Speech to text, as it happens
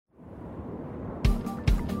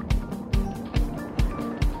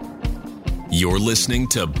You're listening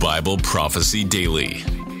to Bible Prophecy Daily,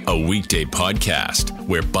 a weekday podcast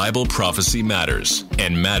where Bible prophecy matters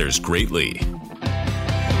and matters greatly.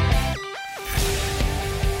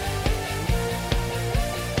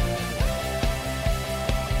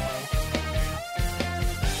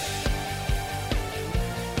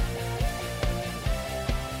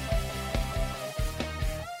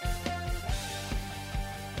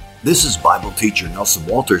 This is Bible teacher Nelson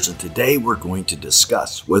Walters, and today we're going to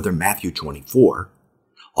discuss whether Matthew 24,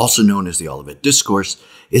 also known as the Olivet discourse,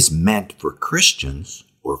 is meant for Christians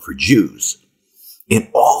or for Jews. In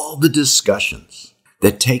all the discussions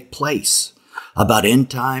that take place about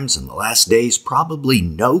end times and the last days, probably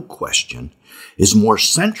no question is more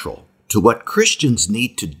central to what Christians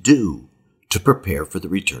need to do to prepare for the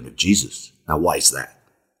return of Jesus. Now, why is that?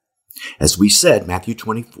 As we said, Matthew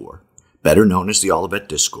 24, better known as the Olivet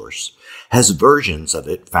Discourse, has versions of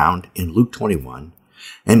it found in Luke 21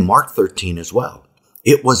 and Mark 13 as well.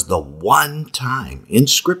 It was the one time in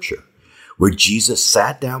Scripture where Jesus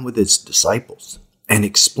sat down with his disciples and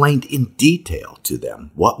explained in detail to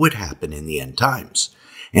them what would happen in the end times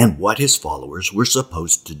and what his followers were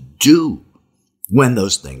supposed to do when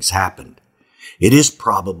those things happened. It is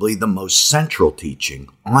probably the most central teaching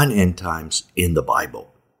on end times in the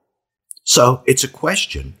Bible. So it's a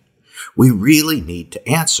question we really need to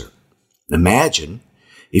answer. Imagine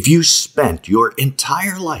if you spent your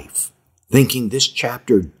entire life thinking this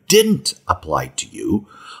chapter didn't apply to you,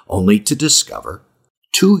 only to discover,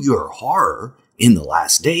 to your horror, in the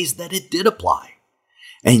last days that it did apply.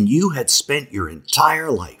 And you had spent your entire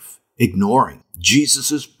life ignoring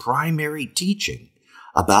Jesus' primary teaching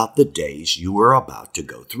about the days you were about to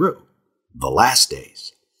go through, the last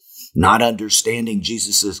days. Not understanding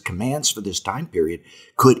Jesus' commands for this time period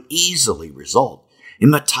could easily result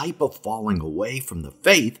in the type of falling away from the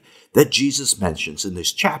faith that Jesus mentions in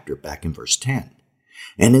this chapter back in verse 10,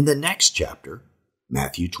 and in the next chapter,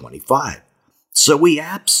 Matthew 25. So we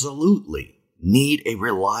absolutely need a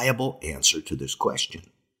reliable answer to this question.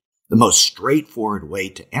 The most straightforward way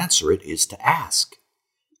to answer it is to ask,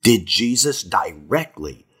 did Jesus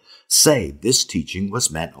directly say this teaching was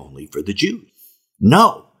meant only for the Jews?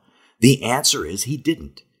 No. The answer is he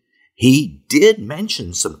didn't. He did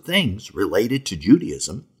mention some things related to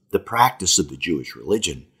Judaism, the practice of the Jewish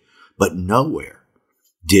religion, but nowhere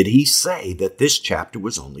did he say that this chapter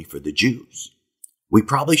was only for the Jews. We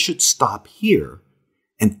probably should stop here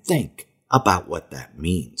and think about what that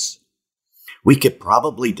means. We could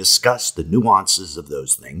probably discuss the nuances of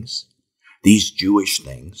those things, these Jewish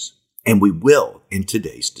things, and we will in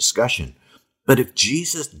today's discussion. But if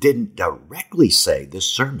Jesus didn't directly say this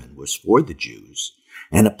sermon was for the Jews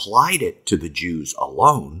and applied it to the Jews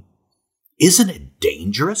alone, isn't it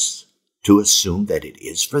dangerous to assume that it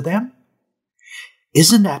is for them?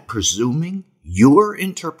 Isn't that presuming your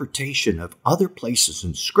interpretation of other places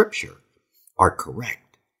in Scripture are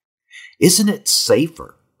correct? Isn't it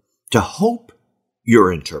safer to hope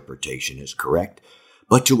your interpretation is correct,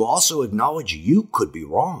 but to also acknowledge you could be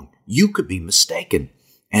wrong, you could be mistaken,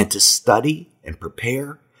 and to study and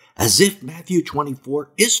prepare as if Matthew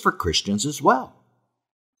 24 is for Christians as well?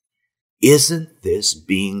 Isn't this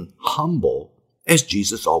being humble as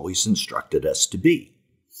Jesus always instructed us to be?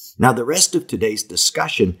 Now, the rest of today's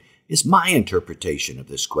discussion is my interpretation of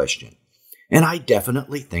this question, and I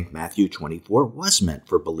definitely think Matthew 24 was meant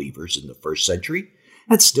for believers in the first century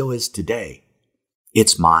and still is today.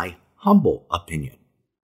 It's my humble opinion.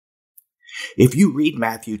 If you read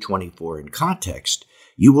Matthew 24 in context,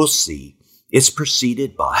 you will see it's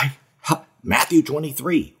preceded by Matthew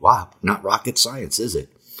 23. Wow, not rocket science, is it?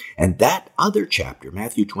 And that other chapter,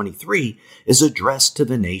 Matthew 23, is addressed to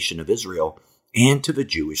the nation of Israel and to the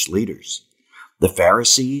Jewish leaders. The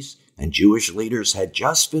Pharisees and Jewish leaders had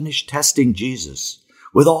just finished testing Jesus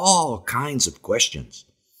with all kinds of questions.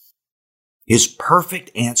 His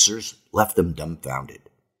perfect answers left them dumbfounded.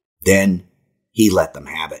 Then he let them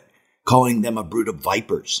have it, calling them a brood of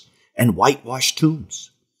vipers and whitewashed tombs.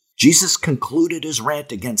 Jesus concluded his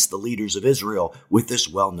rant against the leaders of Israel with this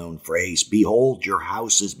well-known phrase, "Behold, your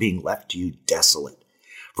house is being left to you desolate.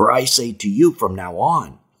 For I say to you from now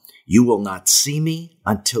on, you will not see me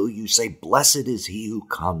until you say, Blessed is he who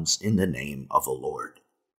comes in the name of the Lord."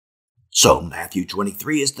 So Matthew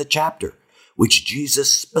 23 is the chapter which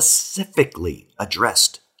Jesus specifically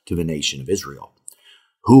addressed to the nation of Israel,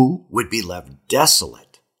 who would be left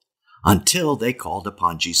desolate until they called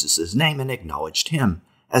upon Jesus' name and acknowledged him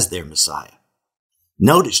as their Messiah.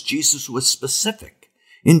 Notice Jesus was specific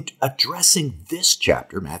in addressing this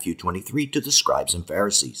chapter, Matthew 23, to the scribes and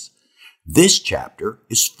Pharisees. This chapter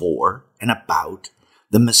is for and about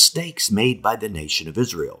the mistakes made by the nation of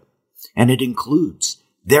Israel. and it includes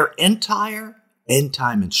their entire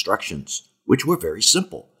end-time instructions, which were very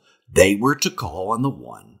simple. They were to call on the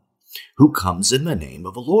one who comes in the name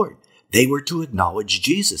of the Lord. They were to acknowledge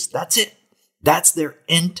Jesus. That's it. That's their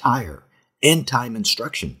entire end-time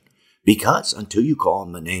instruction. Because until you call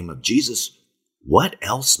on the name of Jesus, what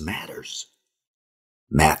else matters?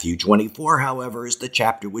 Matthew 24, however, is the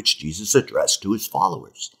chapter which Jesus addressed to his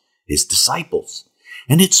followers, his disciples.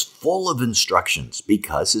 And it's full of instructions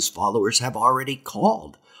because his followers have already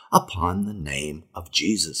called upon the name of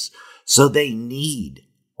Jesus. So they need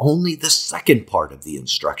only the second part of the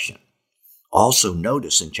instruction. Also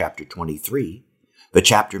notice in chapter 23, the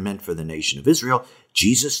chapter meant for the nation of Israel,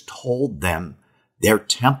 Jesus told them their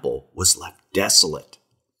temple was left desolate,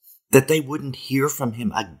 that they wouldn't hear from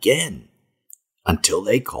him again until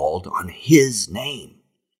they called on his name.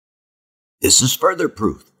 This is further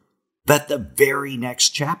proof that the very next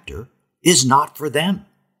chapter is not for them,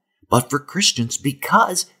 but for Christians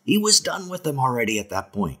because he was done with them already at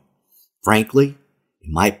that point. Frankly,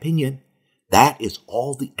 in my opinion, that is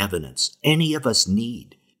all the evidence any of us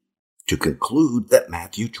need to conclude that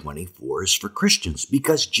Matthew 24 is for Christians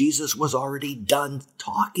because Jesus was already done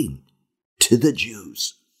talking to the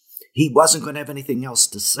Jews. He wasn't going to have anything else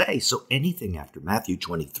to say, so anything after Matthew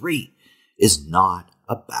 23 is not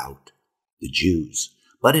about the Jews,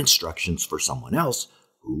 but instructions for someone else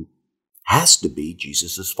who has to be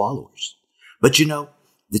Jesus' followers. But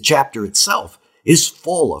the chapter itself is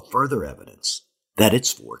full of further evidence that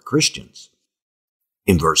it's for Christians.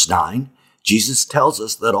 In verse 9, Jesus tells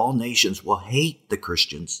us that all nations will hate the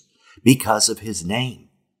Christians because of his name.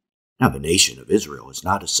 Now, the nation of Israel is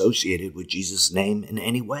not associated with Jesus' name in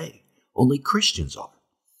any way. Only Christians are.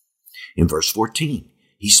 In verse 14,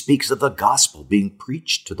 he speaks of the gospel being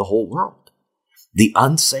preached to the whole world. The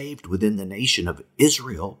unsaved within the nation of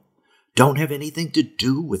Israel don't have anything to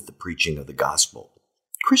do with the preaching of the gospel.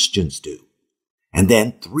 Christians do. And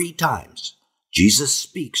then 3 times, Jesus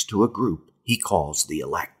speaks to a group he calls the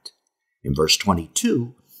elect. In verse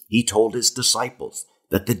 22, he told his disciples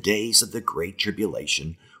that the days of the great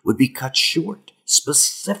tribulation would be cut short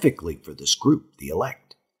specifically for this group, the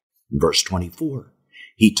elect. In verse 24,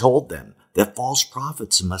 he told them that false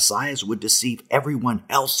prophets and messiahs would deceive everyone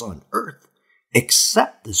else on earth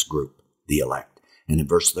except this group, the elect. And in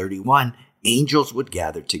verse 31, angels would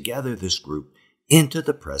gather together this group into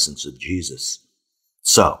the presence of Jesus.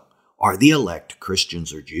 So, are the elect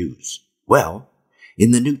Christians or Jews? Well,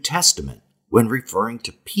 in the New Testament, when referring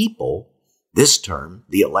to people, this term,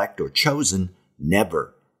 the elect or chosen,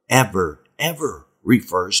 never, ever, ever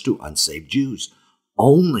refers to unsaved Jews,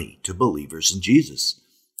 only to believers in Jesus.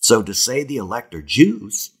 So to say the elect are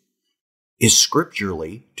Jews is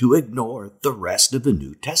scripturally to ignore the rest of the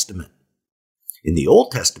New Testament. In the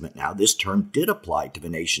Old Testament now, this term did apply to the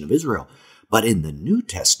nation of Israel, but in the New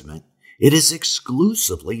Testament, it is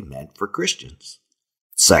exclusively meant for Christians.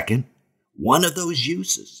 Second, one of those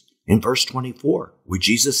uses in verse 24, where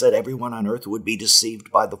Jesus said everyone on earth would be deceived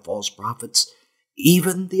by the false prophets,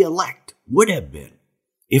 even the elect would have been,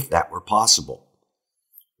 if that were possible.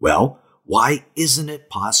 Well, why isn't it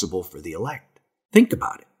possible for the elect? Think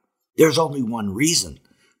about it. There's only one reason: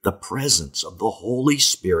 the presence of the Holy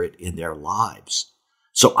Spirit in their lives.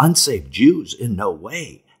 So unsaved Jews in no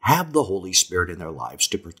way have the Holy Spirit in their lives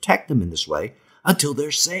to protect them in this way until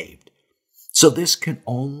they're saved. So this can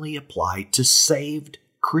only apply to saved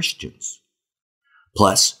Christians.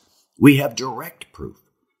 Plus, we have direct proof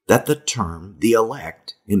that the term the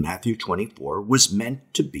elect in Matthew 24 was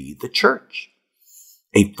meant to be the church.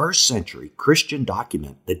 A first-century Christian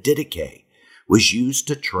document, the Didache, was used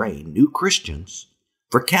to train new Christians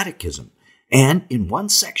for catechism. And in one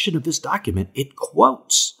section of this document, it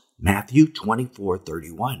quotes Matthew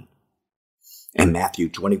 24:31. And Matthew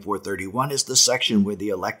 24:31 is the section where the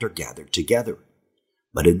elect are gathered together.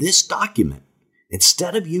 But in this document,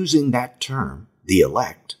 instead of using that term, the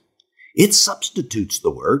elect, it substitutes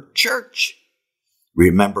the word church.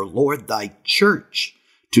 Remember, Lord, thy church,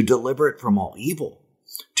 to deliver it from all evil,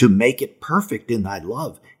 to make it perfect in thy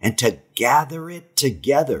love, and to gather it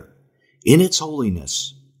together in its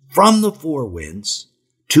holiness from the four winds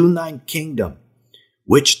to thine kingdom,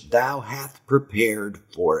 which thou hast prepared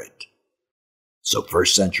for it. So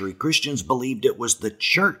first century Christians believed it was the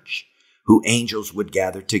church who angels would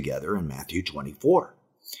gather together in Matthew 24.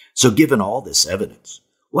 So given all this evidence,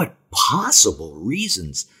 what possible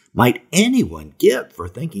reasons might anyone give for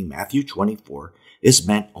thinking Matthew 24 is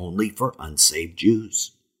meant only for unsaved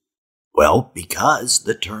Jews? Well, because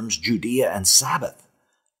the terms Judea and Sabbath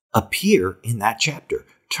appear in that chapter,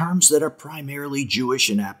 terms that are primarily Jewish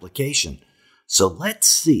in application. So let's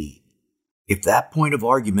see if that point of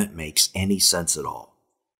argument makes any sense at all.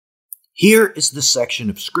 Here is the section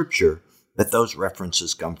of Scripture that those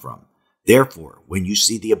references come from. Therefore, when you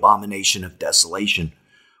see the abomination of desolation,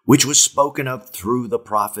 which was spoken of through the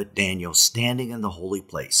prophet Daniel standing in the holy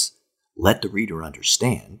place, let the reader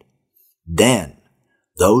understand. Then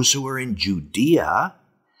those who are in Judea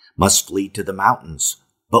must flee to the mountains.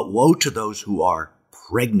 But woe to those who are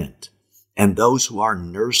pregnant and those who are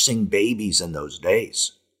nursing babies in those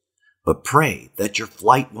days. But pray that your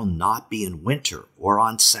flight will not be in winter or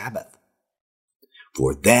on Sabbath.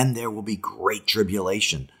 For then there will be great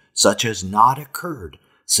tribulation, such as not occurred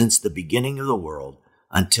since the beginning of the world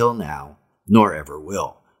until now, nor ever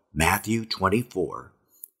will. Matthew 24,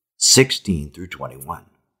 16 through 21.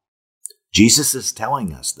 Jesus is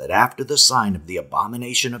telling us that after the sign of the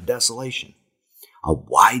abomination of desolation, a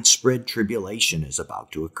widespread tribulation is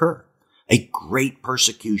about to occur, a great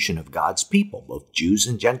persecution of God's people, both Jews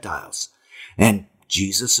and Gentiles. And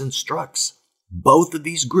Jesus instructs both of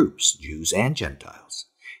these groups, Jews and Gentiles.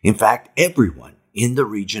 In fact, everyone in the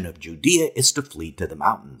region of Judea is to flee to the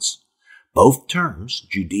mountains. Both terms,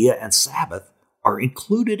 Judea and Sabbath, are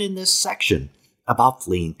included in this section about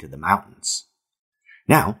fleeing to the mountains.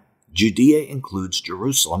 Now, Judea includes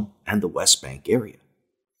Jerusalem and the West Bank area.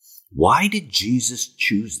 Why did Jesus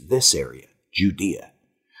choose this area, Judea?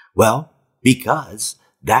 Well, because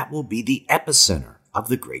that will be the epicenter of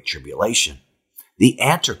the Great Tribulation. The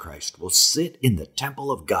Antichrist will sit in the temple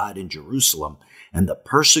of God in Jerusalem, and the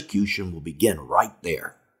persecution will begin right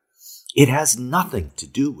there. It has nothing to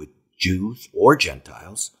do with Jews or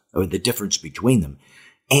Gentiles, or the difference between them,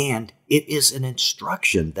 and it is an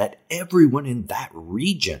instruction that everyone in that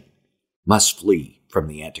region must flee from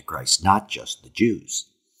the Antichrist, not just the Jews.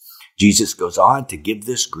 Jesus goes on to give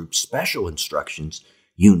this group special instructions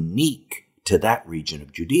unique to that region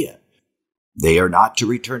of Judea. They are not to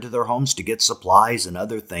return to their homes to get supplies and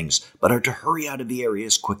other things, but are to hurry out of the area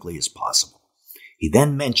as quickly as possible. He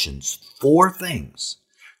then mentions 4 things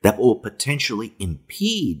that will potentially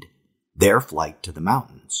impede their flight to the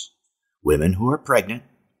mountains. Women who are pregnant,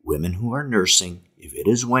 women who are nursing, if it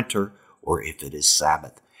is winter, or if it is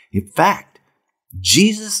Sabbath. In fact,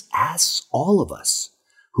 Jesus asks all of us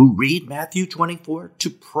who read Matthew 24 to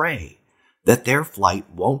pray that their flight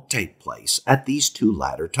won't take place at these 2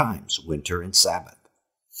 latter times, winter and Sabbath.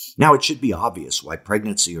 Now, it should be obvious why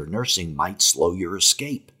pregnancy or nursing might slow your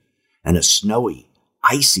escape, and a snowy,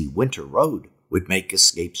 icy winter road would make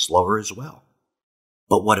escape slower as well.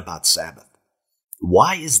 But what about Sabbath?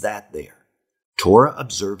 Why is that there?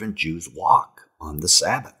 Torah-observant Jews walk on the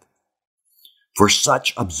Sabbath. For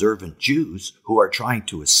such observant Jews who are trying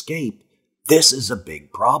to escape, this is a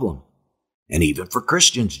big problem. And even for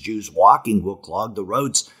Christians, Jews walking will clog the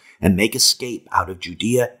roads and make escape out of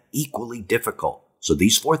Judea equally difficult. So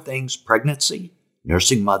these 4 things, pregnancy,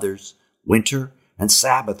 nursing mothers, winter, and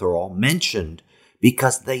Sabbath, are all mentioned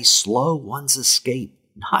because they slow one's escape,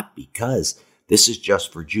 not because this is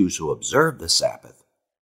just for Jews who observe the Sabbath.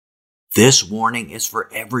 This warning is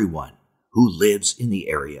for everyone who lives in the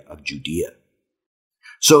area of Judea.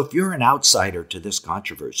 So if you're an outsider to this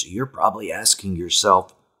controversy, you're probably asking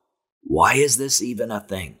yourself, why is this even a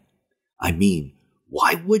thing? I mean,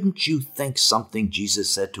 why wouldn't you think something Jesus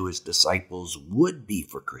said to his disciples would be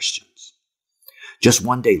for Christians? Just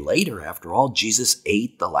one day later, after all, Jesus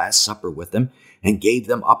ate the Last Supper with them and gave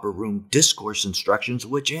them upper room discourse instructions,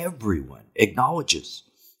 which everyone acknowledges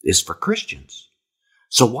is for Christians.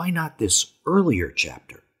 So why not this earlier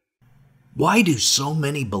chapter? Why do so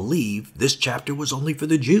many believe this chapter was only for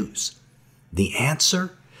the Jews? The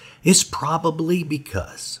answer is probably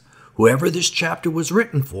because whoever this chapter was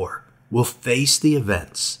written for will face the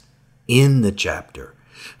events in the chapter,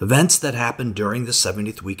 events that happened during the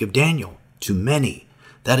 70th week of Daniel. To many,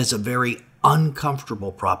 that is a very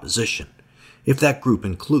uncomfortable proposition, if that group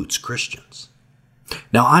includes Christians.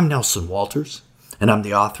 Now, I'm Nelson Walters, and I'm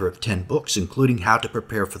the author of 10 books, including How to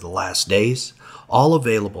Prepare for the Last Days, all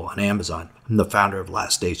available on Amazon. I'm the founder of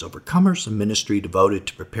Last Days Overcomers, a ministry devoted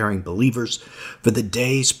to preparing believers for the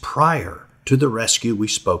days prior to the rescue we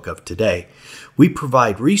spoke of today. We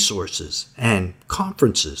provide resources and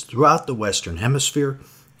conferences throughout the Western Hemisphere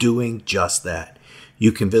doing just that.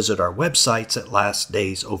 You can visit our websites at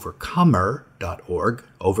lastdaysovercomer.org,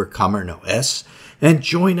 overcomer no S, and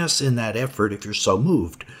join us in that effort if you're so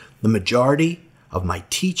moved. The majority of my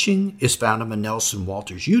teaching is found on the Nelson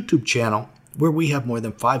Walters YouTube channel, where we have more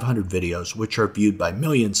than 500 videos which are viewed by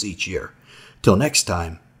millions each year. Till next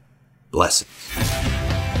time, blessings.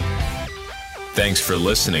 Thanks for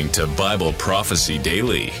listening to Bible Prophecy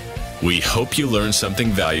Daily. We hope you learned something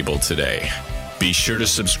valuable today. Be sure to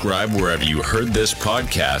subscribe wherever you heard this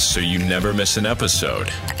podcast so you never miss an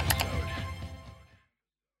episode.